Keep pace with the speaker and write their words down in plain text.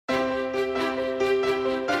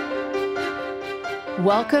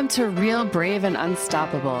Welcome to Real, Brave, and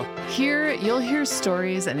Unstoppable. Here, you'll hear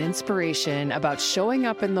stories and inspiration about showing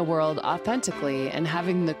up in the world authentically and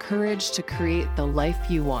having the courage to create the life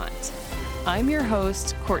you want. I'm your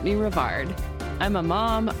host, Courtney Rivard. I'm a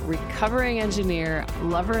mom, recovering engineer,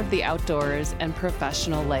 lover of the outdoors, and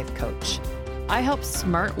professional life coach. I help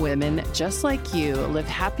smart women just like you live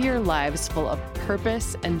happier lives full of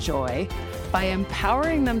purpose and joy by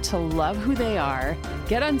empowering them to love who they are,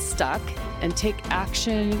 get unstuck, and take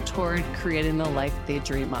action toward creating the life they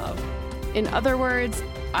dream of. In other words,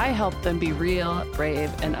 I help them be real,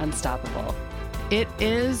 brave, and unstoppable. It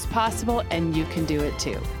is possible, and you can do it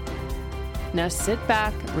too. Now sit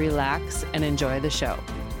back, relax, and enjoy the show.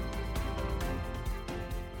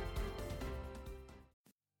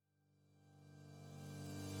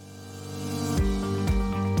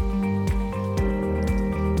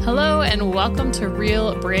 Hello, and welcome to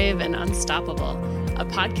Real, Brave, and Unstoppable, a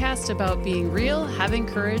podcast about being real, having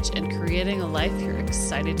courage, and creating a life you're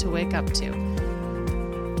excited to wake up to.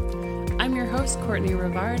 I'm your host, Courtney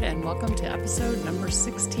Rivard, and welcome to episode number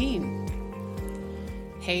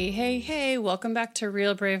 16. Hey, welcome back to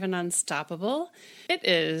Real, Brave, and Unstoppable. It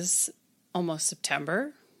is almost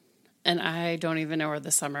September, and I don't even know where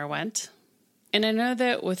the summer went. And I know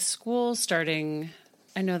that with school starting,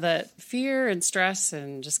 I know that fear and stress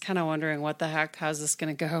and just kind of wondering what the heck, how's this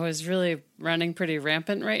going to go is really running pretty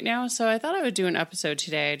rampant right now. So I thought I would do an episode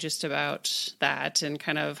today just about that and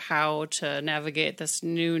kind of how to navigate this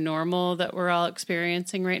new normal that we're all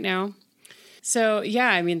experiencing right now. So yeah,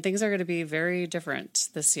 I mean, things are going to be very different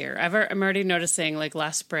this year. I'm already noticing, like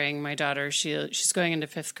last spring, my daughter, she's going into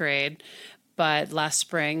 5th grade, but last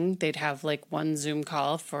spring they'd have like one Zoom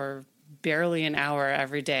call for barely an hour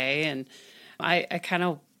every day. And I kind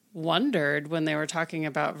of wondered when they were talking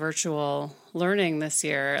about virtual learning this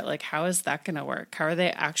year, like, how is that going to work? How are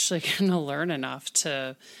they actually going to learn enough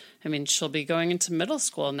to, I mean, she'll be going into middle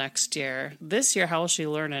school next year. This year, how will she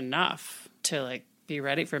learn enough to like be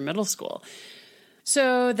ready for middle school?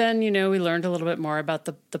 So then, we learned a little bit more about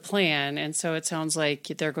the plan. And so it sounds like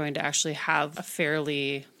they're going to actually have a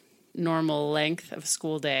fairly normal length of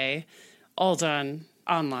school day, all done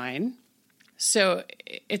online. So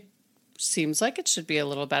it seems like it should be a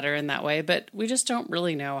little better in that way, but we just don't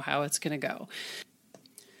really know how it's going to go.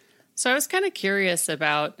 So I was kind of curious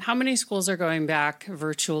about how many schools are going back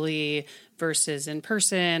virtually versus in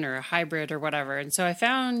person or a hybrid or whatever. And so I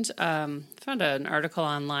found an article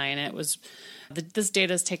online. It was this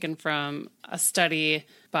data is taken from a study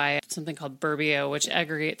by something called Burbio, which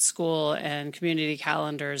aggregates school and community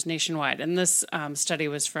calendars nationwide. And this study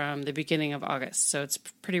was from the beginning of August, so it's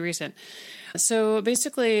pretty recent. So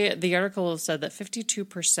basically, the article said that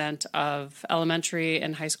 52% of elementary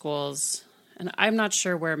and high schools, and I'm not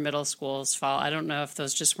sure where middle schools fall. I don't know if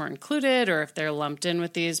those just weren't included or if they're lumped in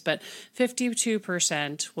with these, but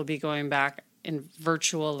 52% will be going back in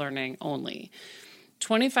virtual learning only.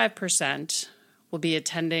 25% will be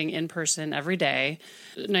attending in person every day.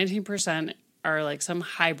 19% are like some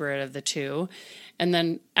hybrid of the two. And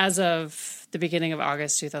then as of the beginning of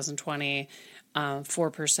August 2020,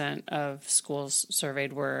 4% of schools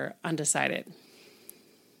surveyed were undecided.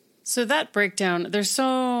 So that breakdown, there's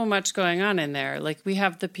so much going on in there. Like we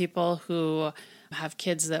have the people who have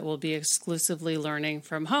kids that will be exclusively learning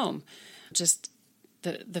from home. Just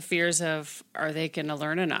the fears of, are they going to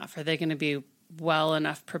learn enough? Are they going to be well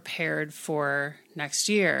enough prepared for next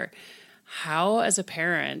year? How, as a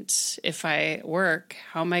parent, if I work,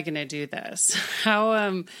 how am I going to do this?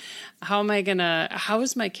 How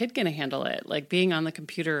is my kid going to handle it? Like being on the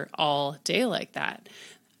computer all day like that,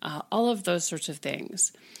 all of those sorts of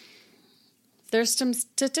things. There's some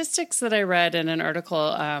statistics that I read in an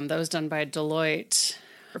article that was done by Deloitte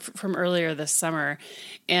from earlier this summer.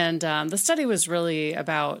 And the study was really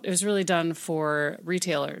done for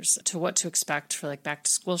retailers to what to expect for like back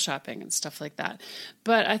to school shopping and stuff like that.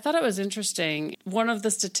 But I thought it was interesting. One of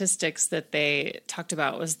the statistics that they talked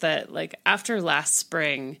about was that like after last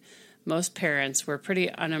spring, most parents were pretty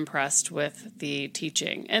unimpressed with the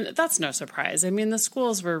teaching. And that's no surprise. I mean, the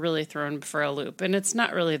schools were really thrown for a loop, and it's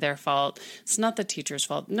not really their fault. It's not the teacher's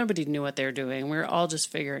fault. Nobody knew what they were doing. We were all just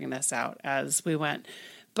figuring this out as we went.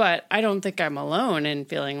 But I don't think I'm alone in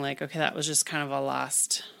feeling like, okay, that was just kind of a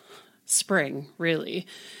lost spring, really.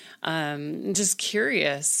 Just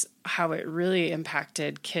curious how it really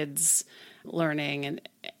impacted kids' learning.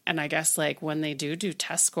 And I guess like when they do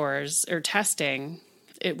test scores or testing,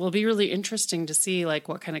 it will be really interesting to see like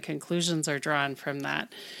what kind of conclusions are drawn from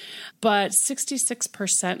that. But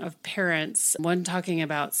 66% of parents, when talking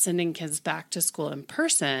about sending kids back to school in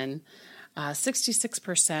person,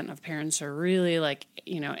 66% of parents are really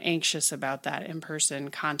anxious about that in-person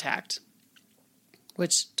contact,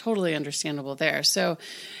 which totally understandable there. So,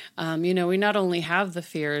 we not only have the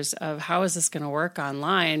fears of how is this going to work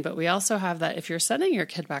online, but we also have that if you're sending your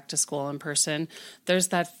kid back to school in person, there's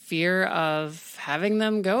that fear of having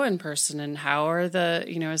them go in person, and how are is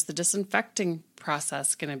the disinfecting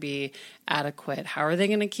process going to be adequate? How are they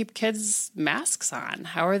going to keep kids' masks on?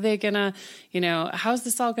 How are they going to, how's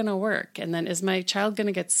this all going to work? And then is my child going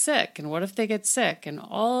to get sick? And what if they get sick? And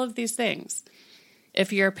all of these things.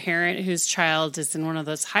 If you're a parent whose child is in one of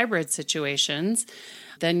those hybrid situations,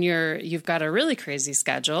 then you've got a really crazy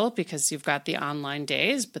schedule because you've got the online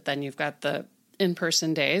days, but then you've got the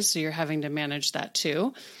in-person days, so you're having to manage that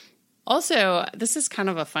too. Also, this is kind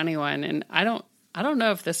of a funny one, and I don't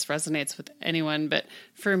know if this resonates with anyone, but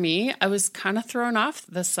for me, I was kind of thrown off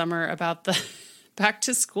this summer about the back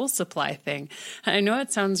to school supply thing. I know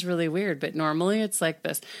it sounds really weird, but normally it's like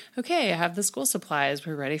this. Okay, I have the school supplies.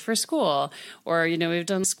 We're ready for school. Or, we've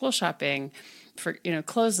done school shopping for,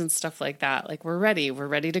 clothes and stuff like that. Like we're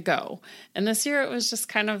ready to go. And this year it was just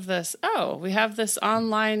kind of this, we have this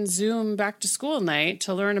online Zoom back to school night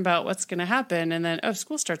to learn about what's going to happen. And then,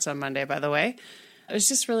 school starts on Monday, by the way. It was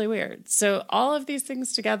just really weird. So all of these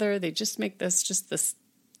things together, they just make this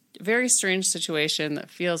very strange situation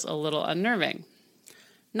that feels a little unnerving.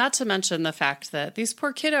 Not to mention the fact that these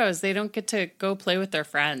poor kiddos, they don't get to go play with their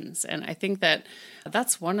friends. And I think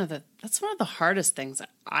that's one of the hardest things,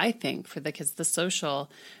 I think, for the kids, the social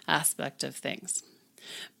aspect of things.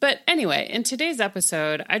 But anyway, in today's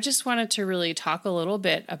episode, I just wanted to really talk a little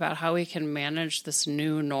bit about how we can manage this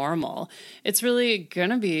new normal. It's really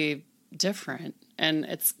going to be different. And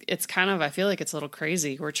it's kind of, I feel like it's a little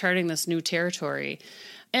crazy. We're charting this new territory.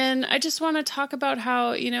 And I just want to talk about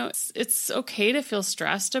how, it's okay to feel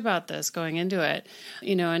stressed about this going into it.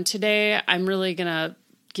 And today I'm really going to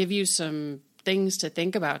give you some things to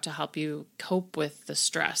think about to help you cope with the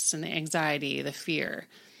stress and the anxiety, the fear.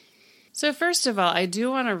 So first of all, I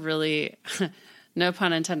do want to really, no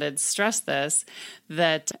pun intended, stress this,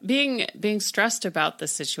 that being stressed about the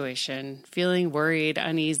situation, feeling worried,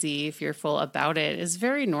 uneasy, fearful about it is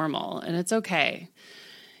very normal, and it's okay.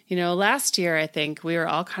 Last year, I think we were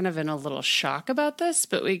all kind of in a little shock about this,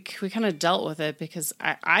 but we kind of dealt with it because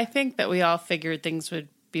I think that we all figured things would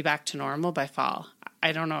be back to normal by fall.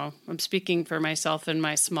 I don't know. I'm speaking for myself and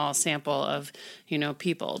my small sample of,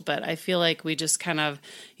 people, but I feel like we just kind of,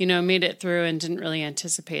 made it through and didn't really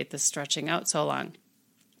anticipate this stretching out so long.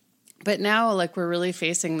 But now, we're really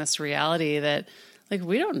facing this reality that,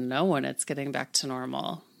 we don't know when it's getting back to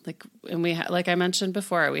normal. And like I mentioned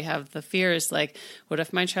before, we have the fears, what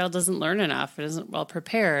if my child doesn't learn enough, or isn't well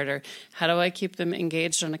prepared, or how do I keep them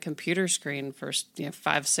engaged on a computer screen for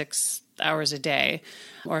 5-6 hours a day?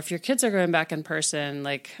 Or if your kids are going back in person,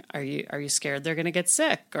 are you scared they're going to get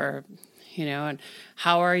sick? Or, and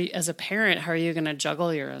how are you, as a parent, how are you going to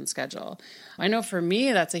juggle your own schedule? I know for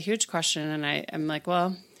me, that's a huge question. And I'm like,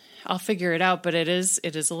 well, I'll figure it out. But it is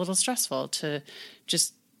a little stressful to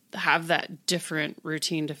just have that different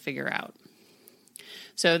routine to figure out.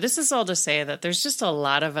 So this is all to say that there's just a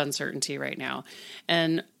lot of uncertainty right now.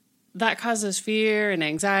 And that causes fear and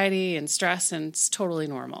anxiety and stress, and it's totally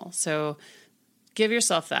normal. So give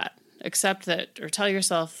yourself that. Accept that, or tell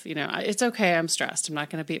yourself, it's okay, I'm stressed. I'm not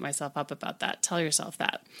going to beat myself up about that. Tell yourself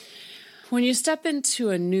that. When you step into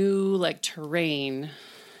a new terrain,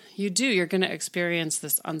 you're going to experience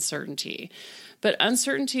this uncertainty. But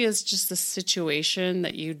uncertainty is just the situation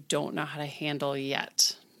that you don't know how to handle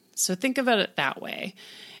yet. So think about it that way.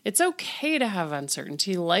 It's okay to have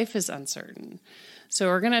uncertainty. Life is uncertain. So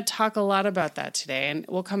we're going to talk a lot about that today, and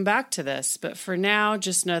we'll come back to this. But for now,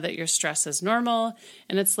 just know that your stress is normal,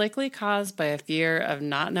 and it's likely caused by a fear of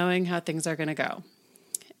not knowing how things are going to go.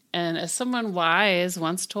 And as someone wise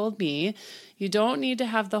once told me, you don't need to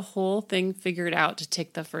have the whole thing figured out to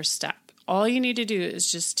take the first step. All you need to do is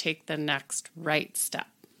just take the next right step.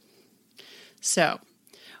 So,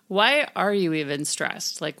 why are you even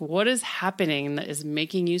stressed? What is happening that is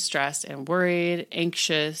making you stressed and worried,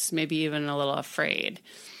 anxious, maybe even a little afraid?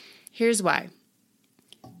 Here's why.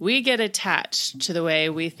 We get attached to the way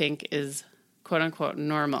we think is quote unquote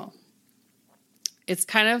normal. It's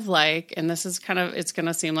kind of like, and it's going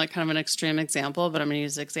to seem like kind of an extreme example, but I'm going to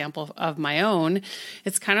use an example of my own.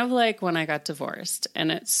 It's kind of like when I got divorced,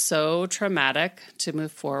 and it's so traumatic to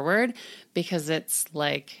move forward because it's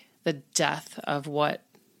like the death of what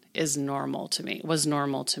was normal to me.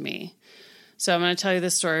 So I'm going to tell you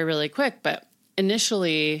this story really quick, but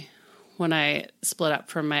initially when I split up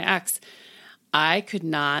from my ex, I could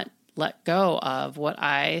not let go of what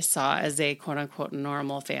I saw as a quote unquote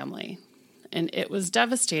normal family. and it was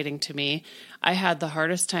devastating to me. I had the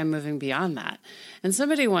hardest time moving beyond that. And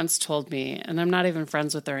somebody once told me, and I'm not even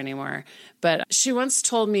friends with her anymore, but she once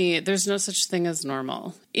told me there's no such thing as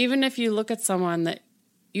normal. Even if you look at someone that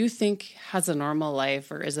you think has a normal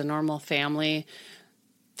life or is a normal family,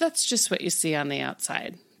 that's just what you see on the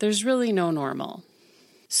outside. There's really no normal.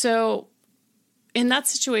 So in that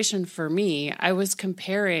situation for me, I was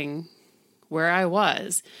comparing where I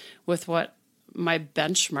was with what my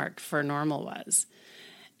benchmark for normal was,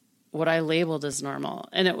 what I labeled as normal,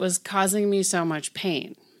 and it was causing me so much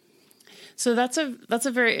pain. So that's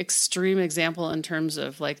a very extreme example in terms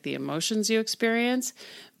of like the emotions you experience,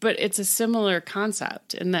 but it's a similar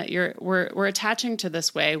concept in that we're attaching to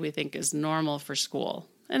this way we think is normal for school.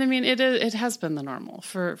 And I mean, it has been the normal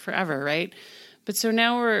for forever, right? But so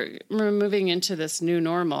now we're moving into this new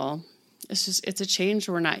normal. It's a change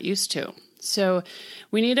we're not used to. So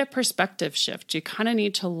we need a perspective shift. You kind of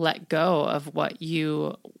need to let go of what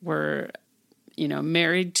you were,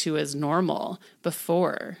 married to as normal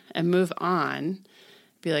before and move on.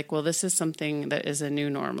 Be like, well, this is something that is a new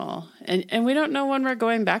normal. And we don't know when we're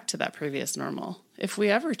going back to that previous normal. If we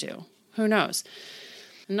ever do, who knows?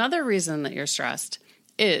 Another reason that you're stressed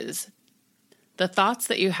is the thoughts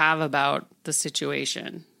that you have about the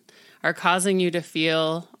situation are causing you to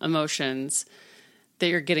feel emotions that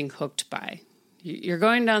you're getting hooked by. You're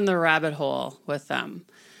going down the rabbit hole with them.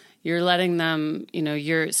 You're letting them,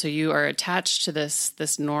 so you are attached to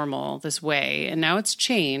this normal, this way, and now it's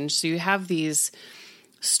changed. So you have these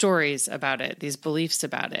stories about it, these beliefs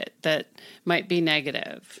about it that might be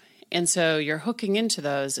negative. And so you're hooking into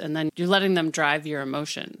those, and then you're letting them drive your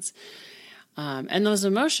emotions. And those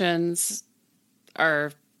emotions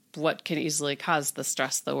are what can easily cause the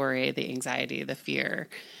stress, the worry, the anxiety, the fear.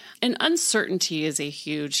 And uncertainty is a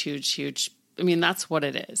huge, that's what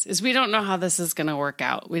it is we don't know how this is going to work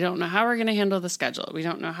out. We don't know how we're going to handle the schedule. We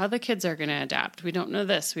don't know how the kids are going to adapt. We don't know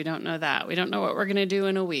this. We don't know that. We don't know what we're going to do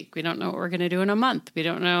in a week. We don't know what we're going to do in a month. We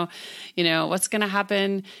don't know, what's going to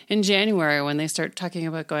happen in January when they start talking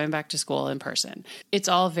about going back to school in person. It's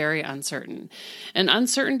all very uncertain. And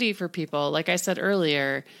uncertainty for people, like I said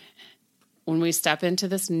earlier, when we step into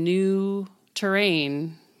this new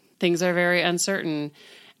terrain, things are very uncertain.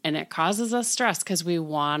 And it causes us stress because we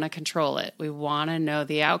want to control it. We want to know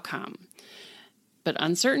the outcome. But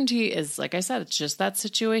uncertainty is, like I said, it's just that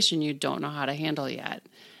situation you don't know how to handle yet.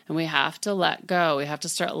 And we have to let go. We have to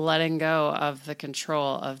start letting go of the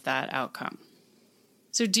control of that outcome.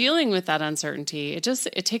 So dealing with that uncertainty, it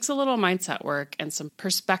takes a little mindset work and some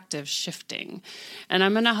perspective shifting. And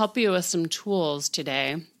I'm going to help you with some tools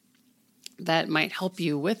today that might help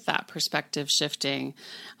you with that perspective shifting,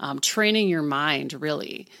 training your mind,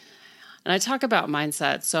 really. And I talk about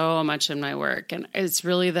mindset so much in my work, and it's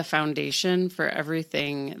really the foundation for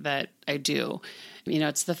everything that I do.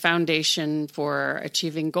 It's the foundation for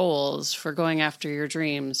achieving goals, for going after your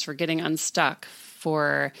dreams, for getting unstuck,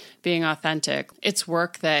 for being authentic. It's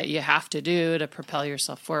work that you have to do to propel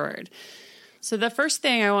yourself forward. So the first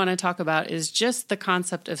thing I want to talk about is just the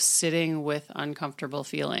concept of sitting with uncomfortable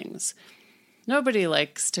feelings. Nobody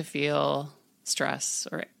likes to feel stress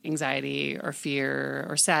or anxiety or fear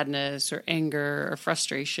or sadness or anger or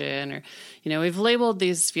frustration or, we've labeled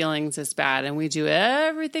these feelings as bad and we do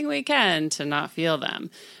everything we can to not feel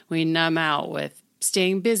them. We numb out with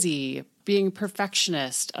staying busy, being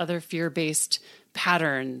perfectionist, other fear-based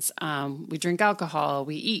patterns. We drink alcohol,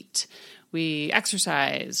 we eat, we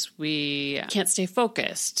exercise, we can't stay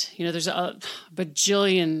focused. There's a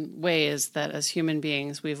bajillion ways that as human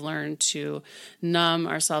beings, we've learned to numb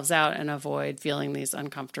ourselves out and avoid feeling these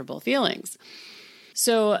uncomfortable feelings.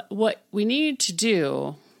 So what we need to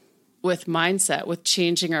do with mindset, with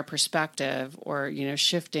changing our perspective or,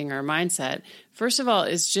 shifting our mindset, first of all,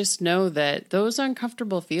 is just know that those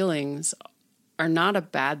uncomfortable feelings are not a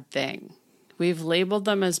bad thing. We've labeled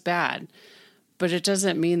them as bad. But it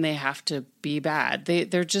doesn't mean they have to be bad.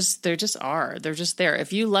 They're just there.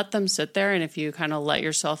 If you let them sit there and if you kind of let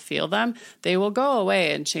yourself feel them, they will go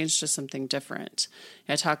away and change to something different.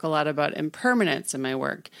 I talk a lot about impermanence in my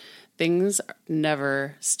work. Things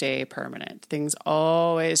never stay permanent. Things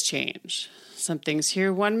always change. Something's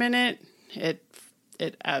here 1 minute, it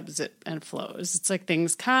ebbs and flows. It's like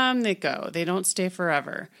things come, they go. They don't stay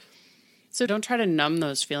forever. So don't try to numb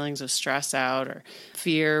those feelings of stress out or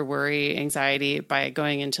fear, worry, anxiety by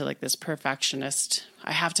going into like this perfectionist,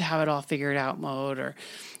 I have to have it all figured out mode or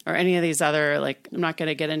any of these other, I'm not going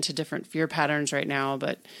to get into different fear patterns right now,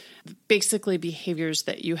 but basically behaviors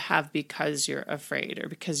that you have because you're afraid or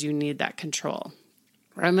because you need that control.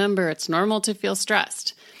 Remember, it's normal to feel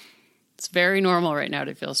stressed. It's very normal right now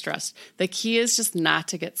to feel stressed. The key is just not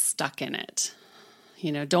to get stuck in it.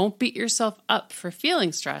 Don't beat yourself up for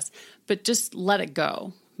feeling stressed, but just let it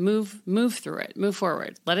go. Move through it, move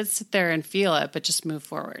forward. Let it sit there and feel it, but just move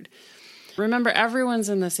forward. Remember, everyone's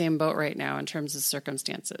in the same boat right now in terms of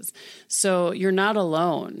circumstances. So you're not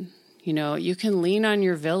alone. You can lean on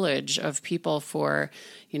your village of people for,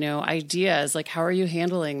 ideas like, how are you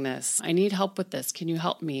handling this? I need help with this. Can you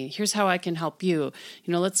help me? Here's how I can help you.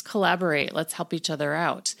 Let's collaborate. Let's help each other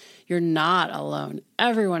out. You're not alone.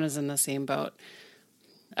 Everyone is in the same boat.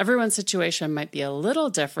 Everyone's situation might be a little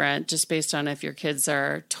different just based on if your kids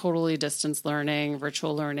are totally distance learning,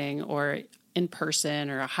 virtual learning, or in person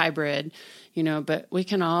or a hybrid, but we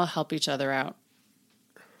can all help each other out.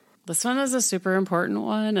 This one is a super important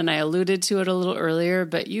one, and I alluded to it a little earlier,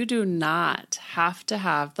 but you do not have to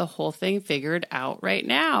have the whole thing figured out right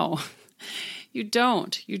now. You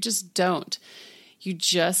don't. You just don't. You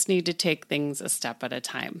just need to take things a step at a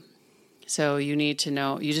time. So you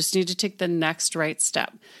just need to take the next right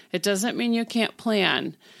step. It doesn't mean you can't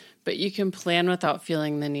plan, but you can plan without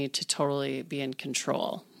feeling the need to totally be in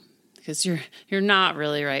control, because you're not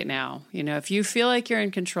really right now. If you feel like you're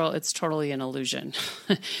in control, it's totally an illusion.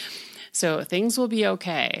 So things will be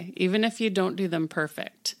okay, even if you don't do them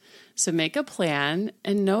perfect. So make a plan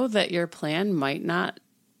and know that your plan might not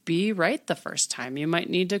be right the first time. You might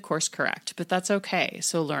need to course correct, but that's okay.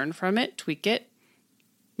 So learn from it, tweak it,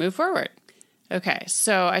 move forward. Okay,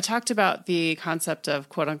 so I talked about the concept of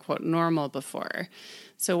quote unquote normal before.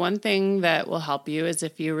 So one thing that will help you is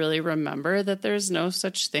if you really remember that there's no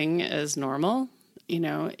such thing as normal,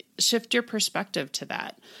 shift your perspective to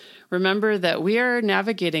that. Remember that we are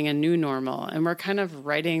navigating a new normal and we're kind of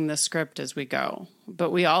writing the script as we go,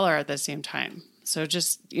 but we all are at the same time. So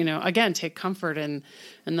just, again, take comfort in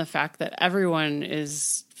the fact that everyone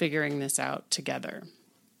is figuring this out together.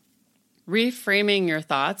 Reframing your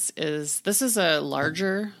thoughts this is a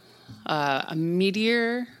larger, a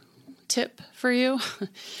meatier tip for you.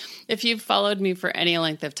 If you've followed me for any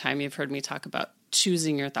length of time, you've heard me talk about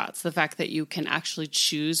choosing your thoughts, the fact that you can actually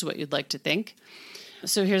choose what you'd like to think.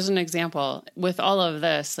 So here's an example. With all of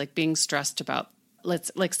this, like being stressed about,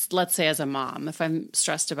 let's say as a mom, if I'm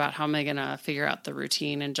stressed about how am I going to figure out the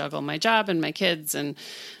routine and juggle my job and my kids and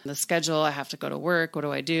the schedule, I have to go to work, what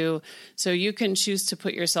do I do? So you can choose to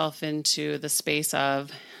put yourself into the space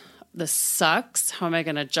of, this sucks. How am I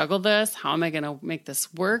going to juggle this? How am I going to make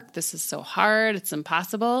this work? This is so hard. It's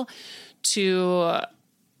impossible. To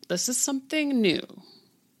this is something new.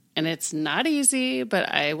 And it's not easy, but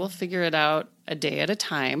I will figure it out a day at a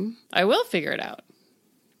time. I will figure it out.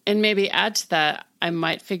 And maybe add to that, I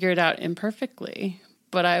might figure it out imperfectly,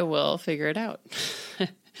 but I will figure it out.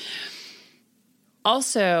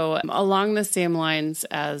 Also, along the same lines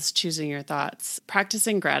as choosing your thoughts,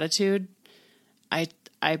 practicing gratitude. I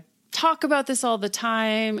talk about this all the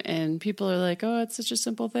time and people are like, oh, it's such a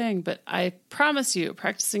simple thing. But I promise you,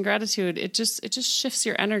 practicing gratitude, it just shifts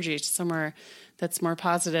your energy to somewhere that's more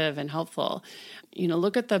positive and helpful.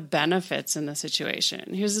 Look at the benefits in the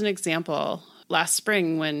situation. Here's an example. Last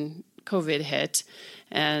spring when COVID hit,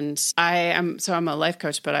 and I'm a life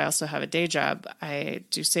coach, but I also have a day job. I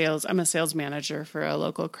do sales. I'm a sales manager for a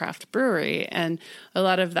local craft brewery. And a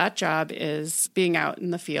lot of that job is being out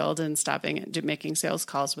in the field and stopping and making sales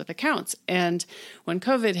calls with accounts. And when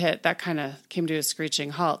COVID hit, that kind of came to a screeching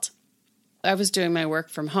halt. I was doing my work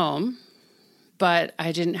from home, but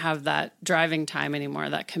I didn't have that driving time anymore,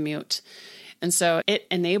 that commute. And so it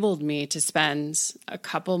enabled me to spend a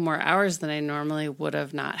couple more hours than I normally would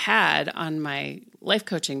have not had on my life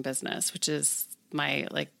coaching business, which is I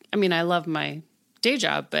love my day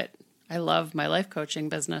job, but I love my life coaching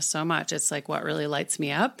business so much. It's like what really lights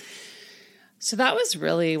me up. So that was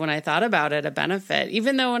really, when I thought about it, a benefit.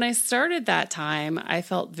 Even though when I started that time, I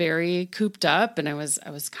felt very cooped up and I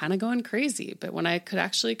was kind of going crazy. But when I could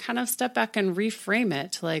actually kind of step back and reframe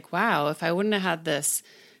it to like, wow, if I wouldn't have had this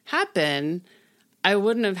happen, I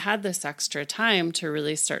wouldn't have had this extra time to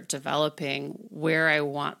really start developing where I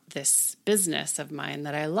want this business of mine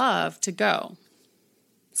that I love to go.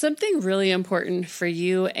 Something really important for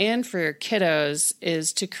you and for your kiddos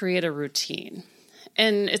is to create a routine.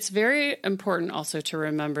 And it's very important also to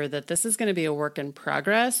remember that this is going to be a work in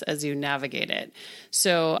progress as you navigate it.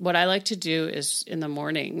 So what I like to do is in the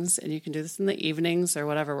mornings, and you can do this in the evenings or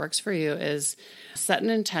whatever works for you, is set an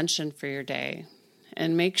intention for your day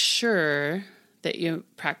and make sure that you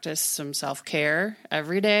practice some self-care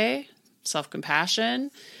every day, self-compassion.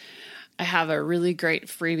 I have a really great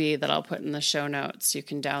freebie that I'll put in the show notes you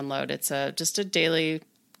can download. It's just a daily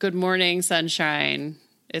good morning sunshine.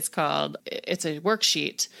 It's a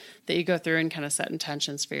worksheet that you go through and kind of set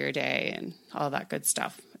intentions for your day and all that good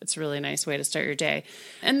stuff. It's a really nice way to start your day.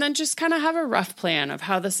 And then just kind of have a rough plan of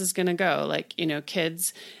how this is going to go. Like,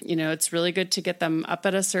 kids, it's really good to get them up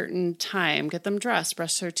at a certain time, get them dressed,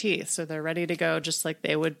 brush their teeth so they're ready to go just like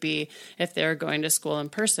they would be if they're going to school in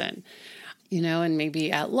person. And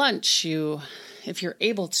maybe at lunch, if you're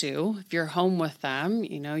able to, if you're home with them,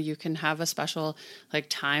 you can have a special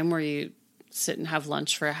time where you sit and have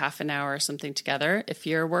lunch for a half an hour or something together. If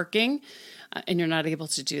you're working and you're not able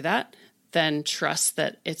to do that, then trust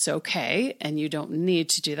that it's okay and you don't need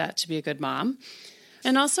to do that to be a good mom.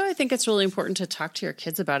 And also, I think it's really important to talk to your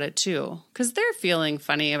kids about it too, because they're feeling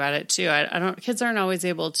funny about it too. Kids aren't always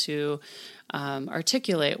able to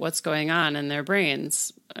articulate what's going on in their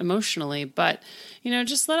brains emotionally, but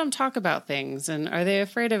just let them talk about things. And are they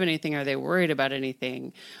afraid of anything? Are they worried about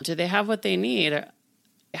anything? Do they have what they need?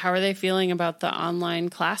 How are they feeling about the online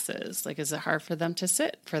classes? Is it hard for them to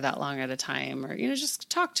sit for that long at a time? Or, just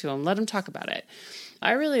talk to them, let them talk about it.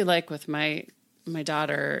 I really like with my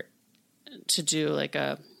daughter to do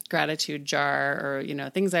a gratitude jar or,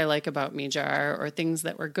 things I like about me jar or things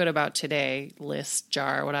that were good about today list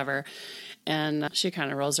jar, whatever. And she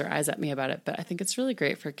kind of rolls her eyes at me about it. But I think it's really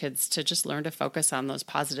great for kids to just learn to focus on those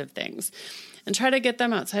positive things and try to get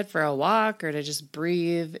them outside for a walk or to just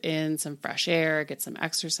breathe in some fresh air, get some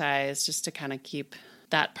exercise, just to kind of keep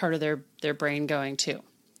that part of their brain going too.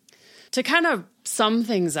 To kind of sum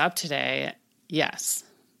things up today, yes,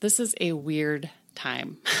 this is a weird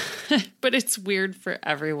time, but it's weird for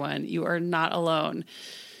everyone. You are not alone.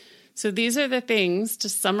 So these are the things to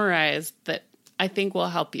summarize that I think will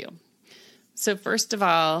help you. So first of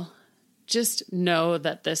all, just know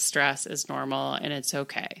that this stress is normal and it's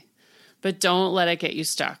okay. But don't let it get you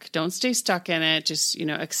stuck. Don't stay stuck in it. Just,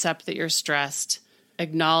 accept that you're stressed,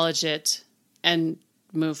 acknowledge it, and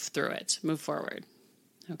move through it. Move forward.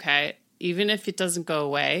 Okay? Even if it doesn't go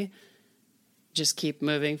away, just keep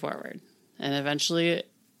moving forward. And eventually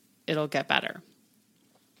it'll get better.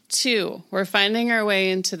 2, we're finding our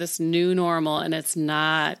way into this new normal, and it's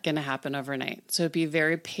not going to happen overnight. So be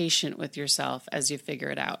very patient with yourself as you figure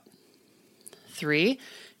it out. 3,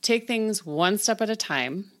 take things one step at a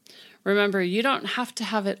time. Remember, you don't have to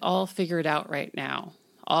have it all figured out right now.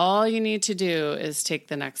 All you need to do is take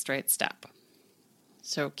the next right step.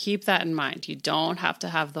 So keep that in mind. You don't have to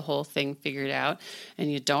have the whole thing figured out,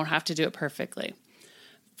 and you don't have to do it perfectly.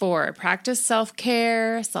 4, practice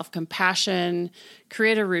self-care, self-compassion,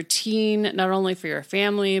 create a routine, not only for your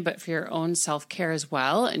family, but for your own self-care as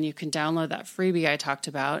well. And you can download that freebie I talked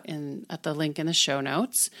about at the link in the show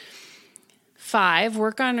notes. 5,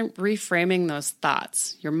 work on reframing those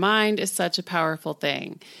thoughts. Your mind is such a powerful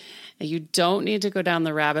thing. You don't need to go down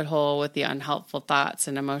the rabbit hole with the unhelpful thoughts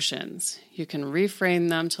and emotions. You can reframe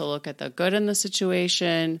them to look at the good in the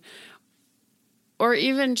situation, or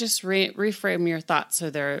even just reframe your thoughts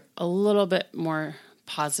so they're a little bit more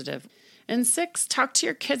positive. And 6, talk to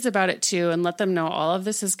your kids about it too and let them know all of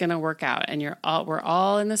this is going to work out and we're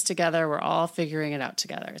all in this together. We're all figuring it out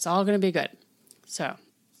together. It's all going to be good. So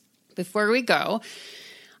before we go,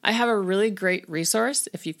 I have a really great resource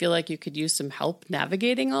if you feel like you could use some help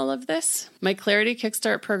navigating all of this. My Clarity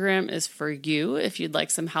Kickstart program is for you if you'd like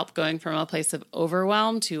some help going from a place of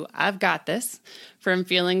overwhelm to I've got this, from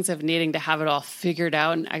feelings of needing to have it all figured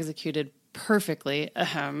out and executed perfectly,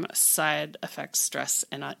 side effects, stress,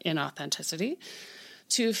 and inauthenticity,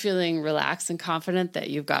 to feeling relaxed and confident that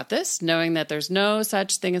you've got this, knowing that there's no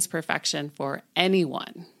such thing as perfection for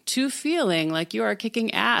anyone, to feeling like you are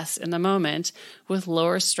kicking ass in the moment with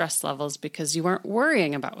lower stress levels because you aren't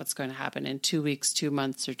worrying about what's going to happen in 2 weeks, 2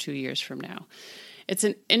 months, or 2 years from now. It's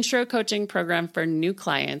an intro coaching program for new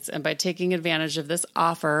clients, and by taking advantage of this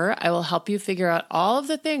offer, I will help you figure out all of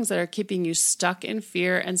the things that are keeping you stuck in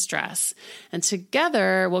fear and stress, and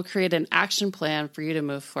together we'll create an action plan for you to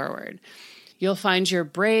move forward. You'll find you're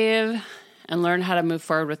brave and learn how to move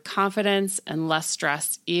forward with confidence and less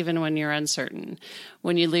stress, even when you're uncertain.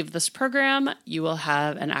 When you leave this program, you will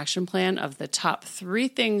have an action plan of the top 3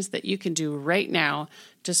 things that you can do right now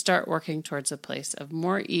to start working towards a place of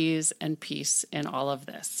more ease and peace in all of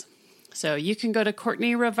this. So you can go to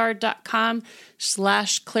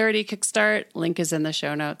CourtneyRivard.com/Clarity Kickstart. Link is in the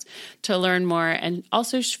show notes to learn more. And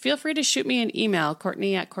also feel free to shoot me an email,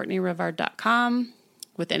 Courtney@CourtneyRivard.com.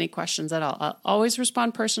 with any questions at all. I'll always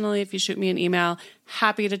respond personally if you shoot me an email.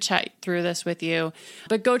 Happy to chat through this with you.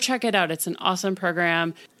 But go check it out. It's an awesome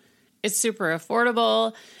program. It's super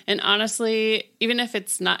affordable. And honestly, even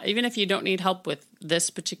if you don't need help with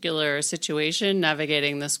this particular situation,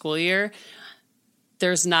 navigating the school year,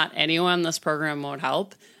 there's not anyone this program won't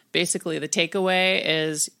help. basically the takeaway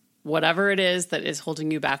is whatever it is that is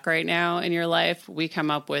holding you back right now in your life, we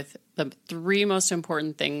come up with the 3 most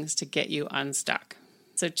important things to get you unstuck.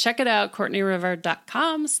 So check it out,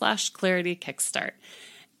 CourtneyRivard.com/Clarity Kickstart.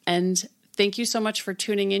 And thank you so much for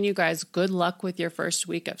tuning in, you guys. Good luck with your first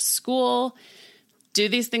week of school. Do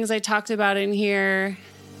these things I talked about in here.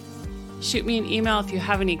 Shoot me an email if you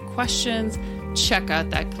have any questions. Check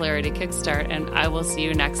out that Clarity Kickstart, and I will see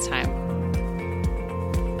you next time.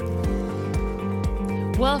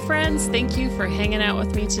 Well, friends, thank you for hanging out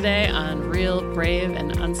with me today on Real, Brave,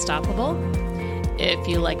 and Unstoppable. If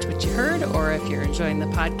you liked what you heard, or if you're enjoying the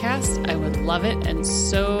podcast, I would love it and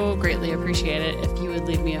so greatly appreciate it if you would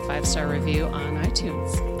leave me a 5-star review on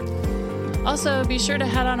iTunes. Also, be sure to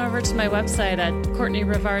head on over to my website at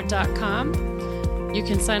CourtneyRivard.com. You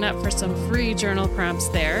can sign up for some free journal prompts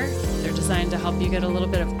there. They're designed to help you get a little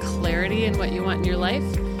bit of clarity in what you want in your life.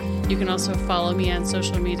 You can also follow me on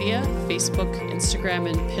social media. Facebook, Instagram,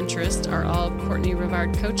 and Pinterest are all Courtney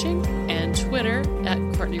Rivard Coaching, and Twitter at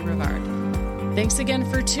Courtney Rivard. Thanks again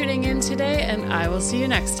for tuning in today, and I will see you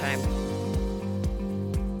next time.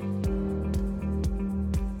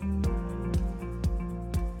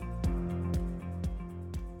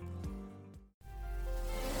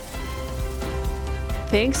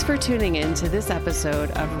 Thanks for tuning in to this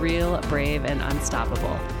episode of Real, Brave, and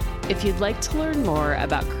Unstoppable. If you'd like to learn more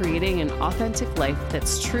about creating an authentic life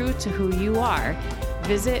that's true to who you are,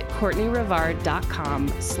 visit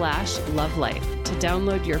CourtneyRivard.com/lovelife to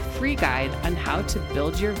download your free guide on how to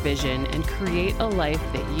build your vision and create a life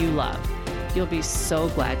that you love. You'll be so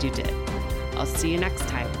glad you did. I'll see you next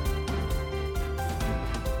time.